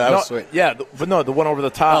to? Yeah, that was sweet. Yeah, the one over the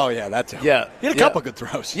top. Oh, yeah, that too. Yeah. He had a couple good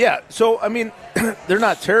throws. Yeah, so, I mean, they're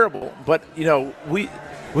not terrible, but, we've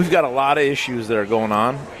got a lot of issues that are going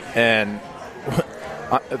on, and,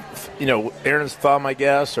 Aaron's thumb, I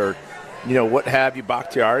guess, or, what have you,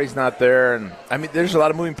 Bakhtiari's not there, and, I mean, there's a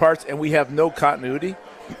lot of moving parts, and we have no continuity,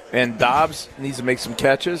 and Dobbs needs to make some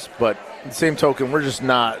catches, but at the same token, we're just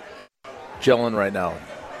not gelling right now.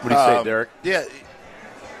 What do you say, Derek? Yeah.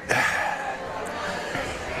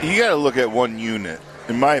 You got to look at one unit,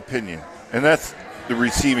 in my opinion, and that's the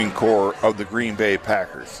receiving core of the Green Bay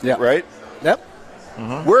Packers. Yeah. Right? Yep.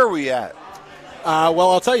 Mm-hmm. Where are we at? Well,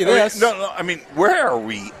 I'll tell you this. Where are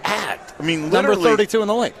we at? I mean, number 32 in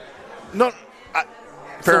the league. No,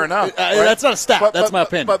 fair enough. Right? That's not a stat. That's my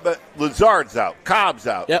opinion. But Lazard's out. Cobb's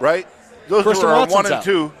out, yep. Right? Those Christian were a Watson's 1 and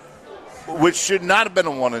 2, which should not have been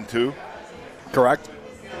a 1 and 2. Correct.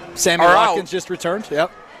 Sammy Watkins just returned.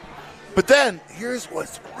 Yep. But then, here's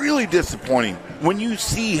what's really disappointing. When you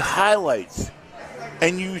see highlights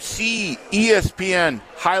and you see ESPN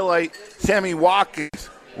highlight Sammy Watkins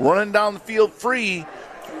running down the field free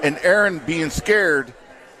and Aaron being scared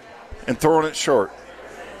and throwing it short.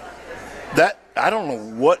 That I don't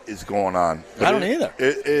know what is going on. I don't either.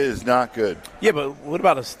 It is not good. Yeah, but what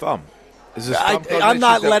about his thumb? Is his thumb I'm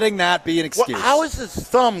not letting that be an excuse. Well, how is his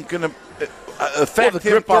thumb going to affect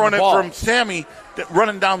him throwing it from Sammy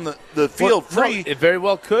running down the field free? No, it very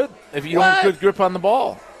well could if you don't have good grip on the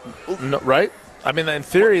ball. No, right? I mean, in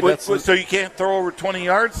theory, that's so you can't throw over 20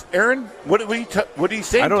 yards, Aaron? What are you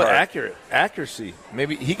saying? I don't know. Accuracy.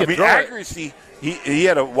 Maybe he could throw accuracy. He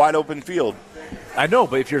had a wide open field. I know,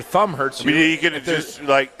 but if your thumb hurts you, you could just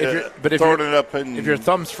throwing it up and if your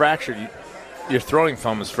thumb's fractured, your throwing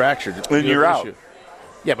thumb is fractured, then you're out.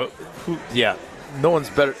 Yeah, but no one's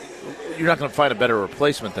better. You're not going to find a better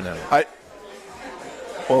replacement than him.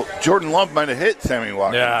 Well, Jordan Love might have hit Sammy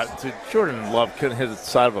Watkins. Yeah, dude, Jordan Love couldn't hit the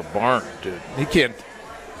side of a barn, dude. He can't.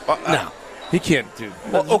 No, he can't, dude.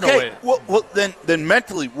 Well, okay. No well, then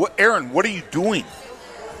mentally, Aaron, what are you doing?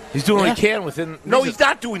 He's doing what he can within. No, he's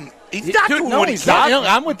not doing. He's not doing what he's not.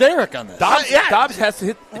 I'm with Derek on this. Dobbs has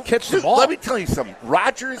to catch the ball. Let me tell you something.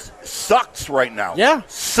 Rodgers sucks right now. Yeah,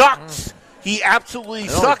 sucks. He absolutely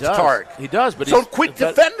sucks, Tarek. He does, but so quit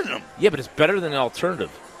defending him. Yeah, but it's better than an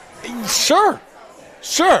alternative. Sure.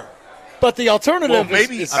 But the alternative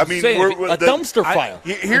is a dumpster fire.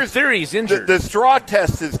 Here's theory, he's injured. The straw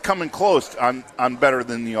test is coming close on better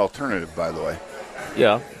than the alternative, by the way.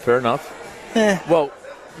 Yeah, fair enough. Well,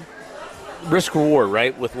 risk reward,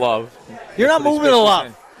 right, with Love. You're not moving to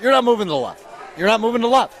Love. You're not moving to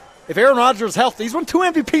Love. If Aaron Rodgers is healthy, he's won 2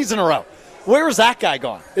 MVPs in a row. Where is that guy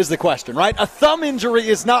gone is the question, right? A thumb injury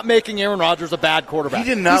is not making Aaron Rodgers a bad quarterback. He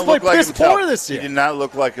did not look like himself. This year. He did not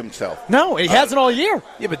look like himself. No, he hasn't all year.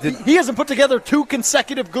 Yeah, but he hasn't put together 2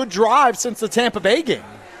 consecutive good drives since the Tampa Bay game.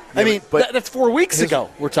 Yeah, I mean, that's 4 weeks ago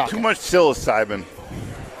we're talking. Too much psilocybin.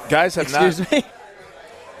 Guys have Excuse me?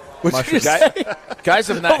 What'd you just say? Guys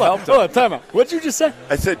have not helped him. Hold on, time out. What'd you just say?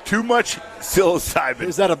 I said too much psilocybin.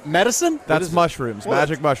 Is that a medicine? That's mushrooms.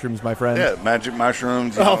 Magic mushrooms, my friend. Yeah, magic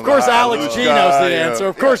mushrooms. Of course, Alex G knows the answer.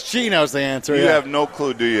 Of course, G knows the answer. You have no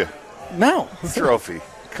clue, do you? No. Trophy.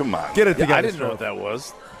 Come on. Get it together. I didn't know what that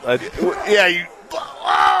was. Yeah, you.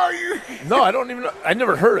 No, I don't even know. I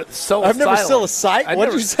never heard it. I've never psilocybin. What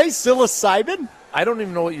did you say? Psilocybin? I don't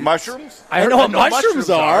even know what you. Mushrooms? I know what mushrooms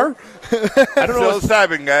are. I don't know.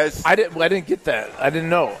 Psilocybin, guys. I didn't get that. I didn't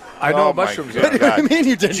know. I know what mushrooms are. What do you mean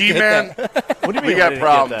you didn't G-Man, get that? What do you mean we got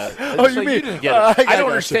problems. Oh, you mean you didn't get it? I don't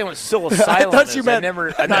understand what psilocybin I thought you is. meant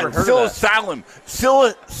I never heard of that.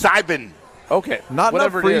 Psilocybin. Okay, Not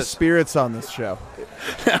whatever enough free it is. spirits on this show.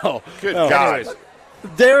 No. Good God. Anyways,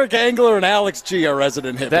 Derek Engler and Alex G are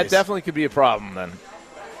resident hippies. that definitely could be a problem then.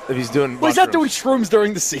 If he's doing Well, he's not doing shrooms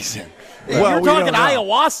during the season. Well, You're we talking don't know.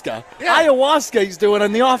 ayahuasca. Yeah. Ayahuasca he's doing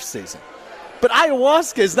in the off season. But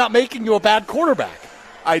ayahuasca is not making you a bad quarterback.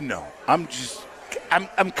 I know. I'm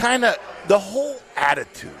kind of the whole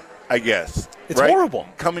attitude, I guess. It's right? horrible.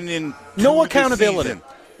 Coming in. No to accountability. the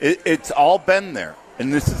season. It's all been there.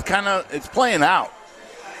 And this is it's playing out.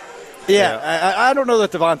 Yeah. I don't know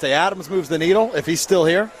that Devontae Adams moves the needle if he's still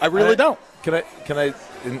here. I really don't. Can I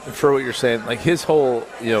infer what you're saying? Like his whole,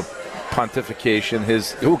 pontification,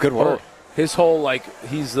 his good word. His whole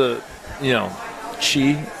he's the,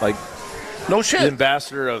 chi, like No shit. the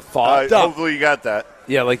ambassador of thought. Hopefully you got that.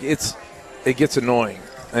 Yeah, it gets annoying,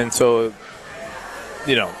 and so,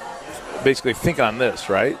 basically think on this,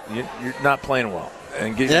 right? You're not playing well,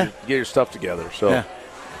 and get your stuff together. So.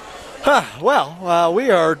 Yeah. Well, we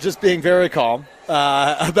are just being very calm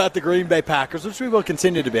about the Green Bay Packers, which we will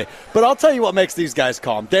continue to be. But I'll tell you what makes these guys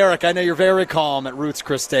calm. Derek, I know you're very calm at Ruth's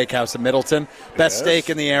Chris Steakhouse in Middleton. Best steak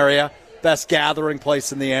in the area, best gathering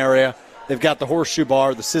place in the area. They've got the Horseshoe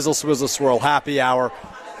Bar, the Sizzle Swizzle Swirl Happy Hour.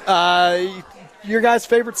 Your guys'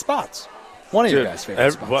 favorite spots. One of your guys'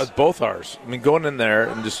 favorite spots. Well, both ours. I mean, going in there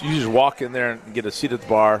and you just walk in there and get a seat at the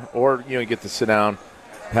bar, or you get to sit down,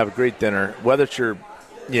 have a great dinner. Whether it's your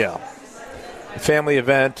family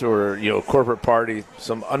event or corporate party,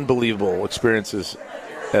 some unbelievable experiences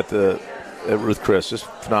at Ruth Chris. Just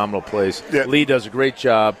phenomenal place. Yeah. Lee does a great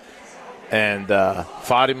job, and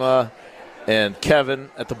Fatima and Kevin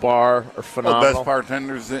at the bar are phenomenal. The best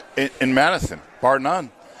bartenders in Madison, bar none.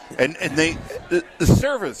 And the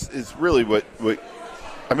service is really what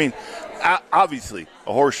I mean. Obviously,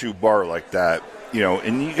 a horseshoe bar like that,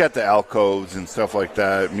 and you got the alcoves and stuff like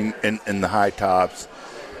that. I mean, and the high tops,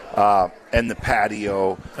 and the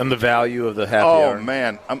patio, and the value of the happy hour. Oh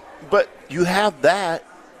man! But you have that.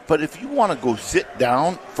 But if you want to go sit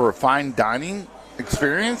down for a fine dining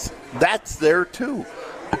experience, that's there too.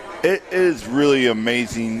 It is really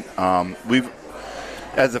amazing.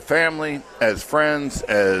 As a family, as friends,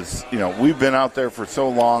 we've been out there for so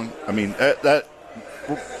long. I mean, that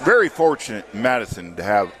we're very fortunate in Madison to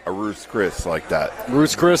have a Ruth's Chris like that.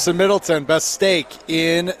 Ruth's Chris in Middleton, best steak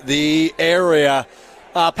in the area.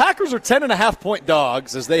 Packers are 10.5-point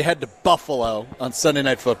dogs as they head to Buffalo on Sunday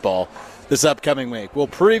Night Football this upcoming week. We'll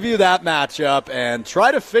preview that matchup and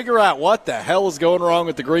try to figure out what the hell is going wrong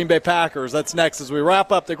with the Green Bay Packers. That's next as we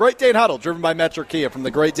wrap up the Great Dane Huddle, driven by Metro Kia from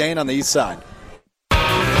the Great Dane on the east side.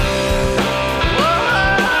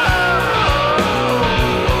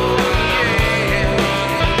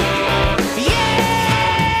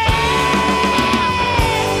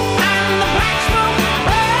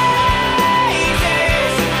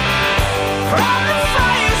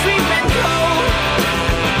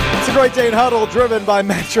 Great Dane Huddle, driven by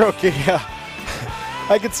Metro Kia.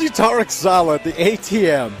 I can see Tarek Saleh at the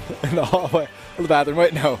ATM in the hallway of the bathroom.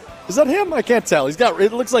 Wait, no. Is that him? I can't tell.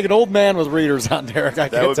 It looks like an old man with readers on, Derek.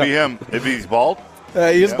 That would be him. If he's bald.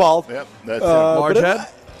 He is bald. Yep, that's him. Large head?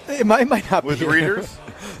 It might not With be. readers?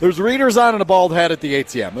 There's readers on and a bald head at the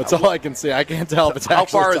ATM. That's all I can see. I can't tell if it's How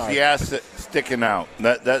actually far is Tarek. the ass sticking out?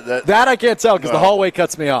 That I can't tell because the hallway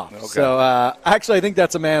cuts me off. Okay. So, actually, I think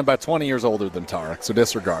that's a man about 20 years older than Tarek, so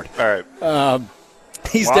disregard. All right.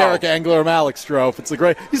 He's Wow. Derek Engler. I'm Alex Strouf. It's a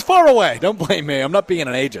great. He's far away. Don't blame me. I'm not being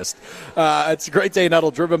an ageist. It's a Great Day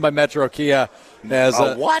Huddle driven by Metro Kia. As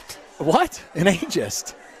what? What? An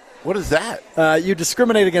ageist? What is that? You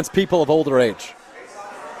discriminate against people of older age.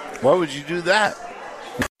 Why would you do that?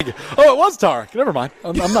 Oh, it was Tarek. Never mind.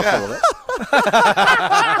 I'm not full of it.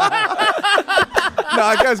 No,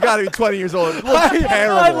 that guy's got to be 20 years old. It looks I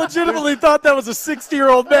terrible. legitimately thought that was a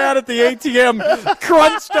 60-year-old man at the ATM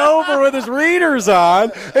crunched over with his readers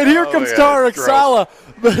on, and here comes Tarek Saleh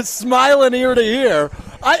smiling ear to ear.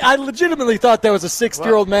 I legitimately thought that was a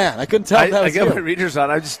 60-year-old man. I couldn't tell that I was got you. my readers on.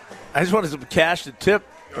 I just wanted some cash to tip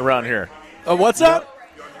around here. What's that?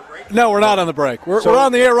 No, we're not on the break. We're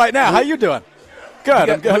on the air right now. How you doing? Good.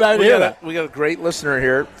 I'm good. I hear that. We got a great listener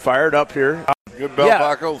here, fired up here. Good belt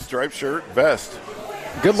buckle, striped shirt, vest.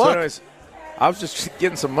 Good luck. So anyways, I was just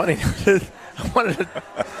getting some money. I wanted to,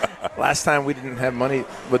 last time we didn't have money,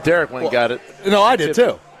 but Derek went and got it. No, I did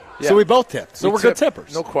too. Yeah. So we both tipped. So we're good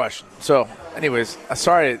tippers. No question. So, anyways,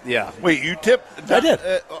 sorry. Yeah. Wait, you tipped? I did.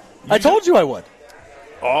 I told you I would.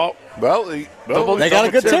 Oh, well, they got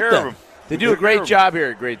a good tip then. They do a great job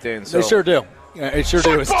here at Great Dane. So. They sure do. Yeah, they sure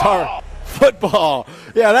do. It's football.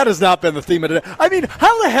 Yeah, that has not been the theme of today. I mean,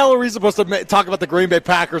 how the hell are we supposed to talk about the Green Bay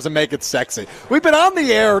Packers and make it sexy? We've been on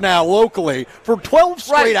the air now locally for 12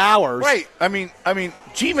 straight hours. Right. I mean,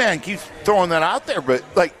 G-Man keeps throwing that out there, but,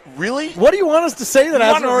 like, really? What do you want us to say that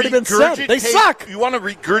hasn't already been said? They suck. You want to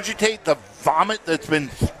regurgitate the vomit that's been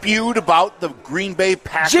spewed about the Green Bay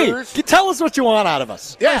Packers? Gee, tell us what you want out of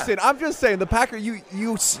us. Yeah. Listen, I'm just saying, the Packers,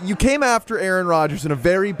 you came after Aaron Rodgers in a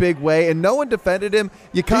very big way, and no one defended him.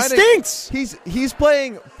 You kind of stinks. He's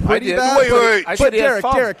playing pretty bad. Wait. But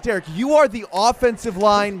Derek, you are the offensive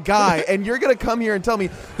line guy, and you're going to come here and tell me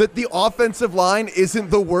that the offensive line isn't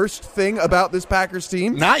the worst thing about this Packers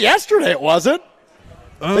team? Not yesterday, it wasn't.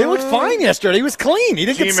 They looked fine yesterday. He was clean. He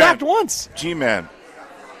didn't get sacked once. G-Man.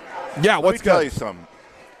 Yeah, Let me tell you something.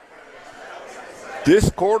 This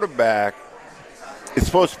quarterback is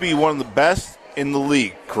supposed to be one of the best in the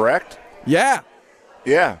league, correct? Yeah.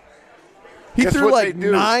 Yeah. He Guess threw what like they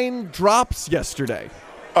do? 9 drops yesterday.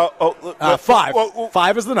 5.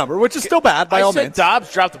 5 is the number, which is still bad by all means.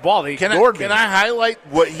 Dobbs dropped the ball. They ignored me. Can I highlight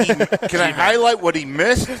what he? Can I highlight what he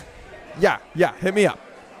missed? Yeah. Hit me up.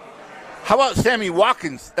 How about Sammy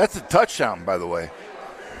Watkins? That's a touchdown, by the way.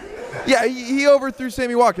 Yeah, he overthrew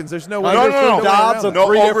Sammy Watkins. There's no way. No. Dobbs on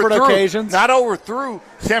 3 different occasions. Not overthrew.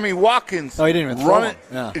 Sammy Watkins. Oh, he didn't even throw it.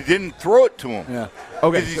 Yeah. He didn't throw it to him. Yeah.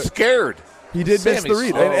 Okay. Because he's scared. He did miss the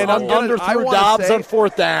read. And I'm underthrew Dobbs on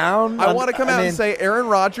 4th down. I want to come out and say Aaron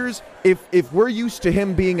Rodgers, if we're used to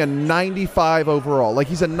him being a 95 overall, like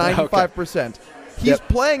he's a 95%, he's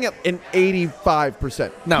playing at an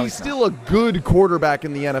 85%. No, he's still a good quarterback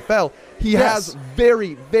in the NFL. He has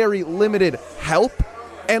very, very limited help.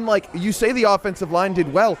 And, like, you say the offensive line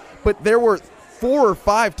did well, but there were 4 or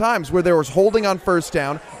 5 times where there was holding on first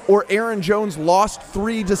down or Aaron Jones lost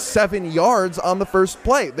 3 to 7 yards on the first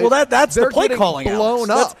play. That's the play calling. Blown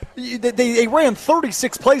up. They ran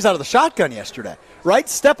 36 plays out of the shotgun yesterday, right?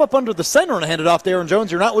 Step up under the center and hand it off to Aaron Jones.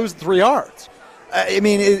 You're not losing 3 yards. I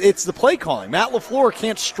mean, it's the play calling. Matt LaFleur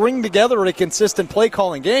can't string together a consistent play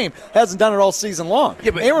calling game. Hasn't done it all season long.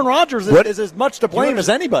 Yeah, but Aaron Rodgers is as much to blame as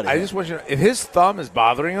anybody. I just want you to know, if his thumb is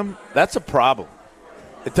bothering him, that's a problem.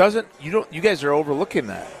 It doesn't. You guys are overlooking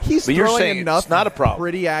that. He's but throwing you're saying enough it's not a problem.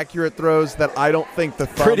 Pretty accurate throws that I don't think the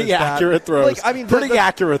thumb pretty is accurate bad. throws. Like, I mean, pretty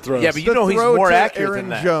accurate throws. Yeah, but you know he's more accurate Aaron than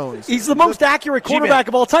that. Jones. He's the most accurate quarterback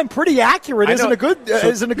of all time. Pretty accurate isn't a good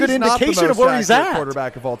indication of where he's at.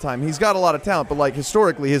 Quarterback of all time. He's got a lot of talent, but like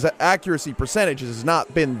historically, his accuracy percentage has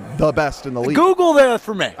not been the best in the league. Google that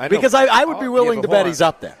for me because I would be willing to bet he's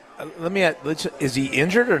up there. Let me. Is he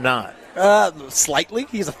injured or not? Slightly.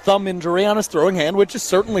 He's a thumb injury on his throwing hand, which is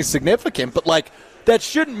certainly significant, but like that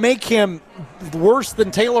shouldn't make him worse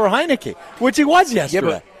than Taylor Heineke, which he was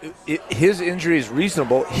yesterday. Yeah, but his injury is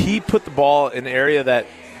reasonable. He put the ball in an area that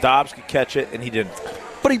Dobbs could catch it, and he didn't.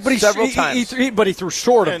 But he several times. But he threw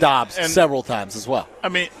short of Dobbs several times as well. I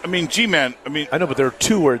mean, G-Man. I know, but there are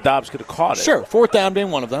 2 where Dobbs could have caught it. Sure, 4th down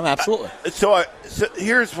being one of them. Absolutely. So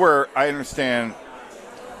here's where I understand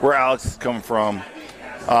where Alex is coming from.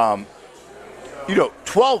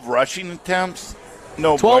 12 rushing attempts.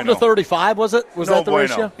 No 12 bueno. to 35 was it? Was that the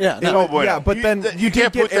ratio? Yeah, no bueno. Yeah, but then you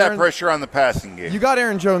can't put that pressure on the passing game. You got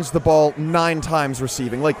Aaron Jones the ball 9 times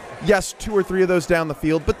receiving. Like, yes, 2 or 3 of those down the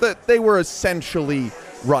field, but they were essentially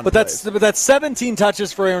run plays. But that's 17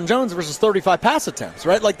 touches for Aaron Jones versus 35 pass attempts,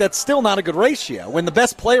 right? Like, that's still not a good ratio when the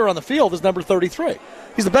best player on the field is number 33.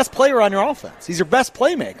 He's the best player on your offense. He's your best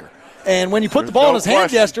playmaker. And when you put the ball in his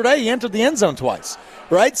hand yesterday, he entered the end zone twice,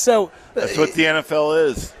 right? So that's what the NFL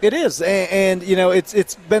is. It is, and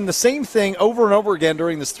it's been the same thing over and over again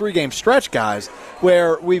during this 3-game stretch, guys,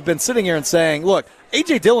 where we've been sitting here and saying, look,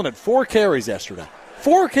 A.J. Dillon had 4 carries yesterday.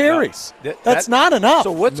 4 carries. That's not enough.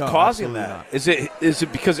 So what's causing that? Is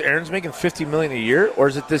it because Aaron's making $50 million a year, or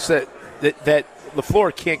is it this that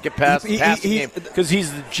LaFleur can't get past the passing game because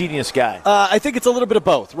he's the genius guy? I think it's a little bit of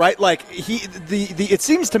both, right? Like it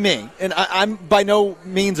seems to me, and I'm by no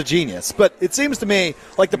means a genius, but it seems to me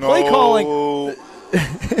like the play calling,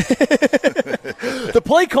 the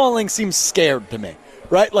play calling seems scared to me,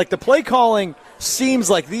 right? Like the play calling seems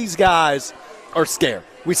like these guys are scared.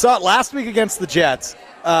 We saw it last week against the Jets.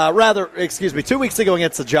 2 weeks ago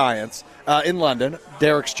against the Giants in London,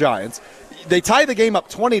 Derek's Giants. They tie the game up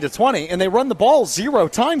 20-20, and they run the ball 0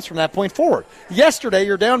 times from that point forward. Yesterday,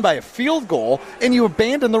 you're down by a field goal, and you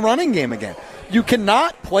abandon the running game again. You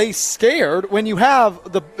cannot play scared when you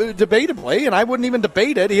have the debatably, and I wouldn't even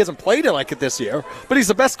debate it. He hasn't played it like it this year, but he's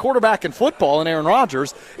the best quarterback in football in Aaron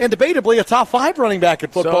Rodgers, and debatably a top 5 running back in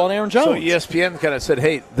football in Aaron Jones. So ESPN kind of said,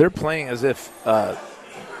 hey, they're playing as if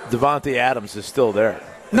Devontae Adams is still there.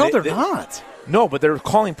 No, they're not. No, but they're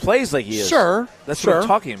calling plays like he is. Sure. That's what I'm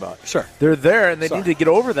talking about. Sure. They're there, and they need to get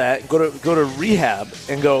over that and go to rehab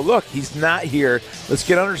and go, look, he's not here. Let's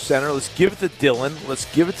get under center. Let's give it to Dillon. Let's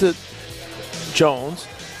give it to Jones,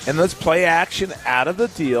 and let's play action out of the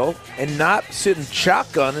deal and not sit in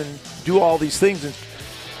shotgun and do all these things and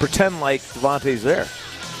pretend like Devontae's there.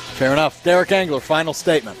 Fair enough. Derek Engler, final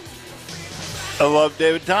statement. I love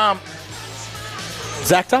David Tom.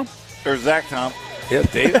 Zach Tom? Or Zach Tom. Yeah,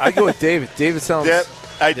 David. I go with David. David sounds. Yep.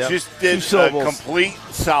 I just did a complete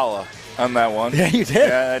Saleh on that one. Yeah, you did.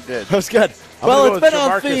 Yeah, I did. That was good. Well, it's been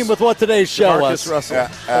on theme with what today's show was. Russell. All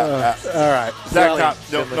right. Zach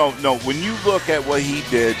Tom. No. When you look at what he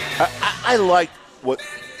did, I like what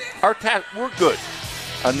our we're good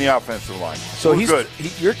on the offensive line. So he's good.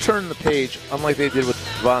 You're turning the page, unlike they did with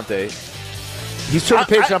Devontae. He's turning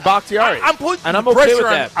the page on Bakhtiari. I'm putting and I'm okay with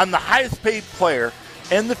that. On the highest paid player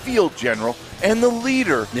and the field general and the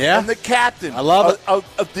leader and the captain. I love it.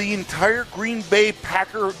 Of the entire Green Bay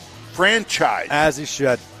Packer franchise. As he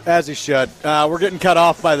should. We're getting cut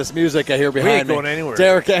off by this music I hear behind me. We ain't going anywhere.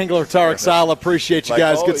 Derek Engler, Tarek Saleh, appreciate you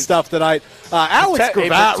guys. Always. Good stuff tonight. Alex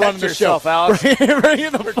Strouf running the show. Alex.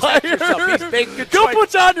 Bringing the fire. Go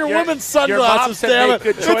put on your women's sunglasses, damn it.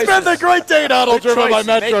 It's been the Great Dane Huddle driven by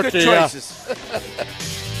Metro Kia.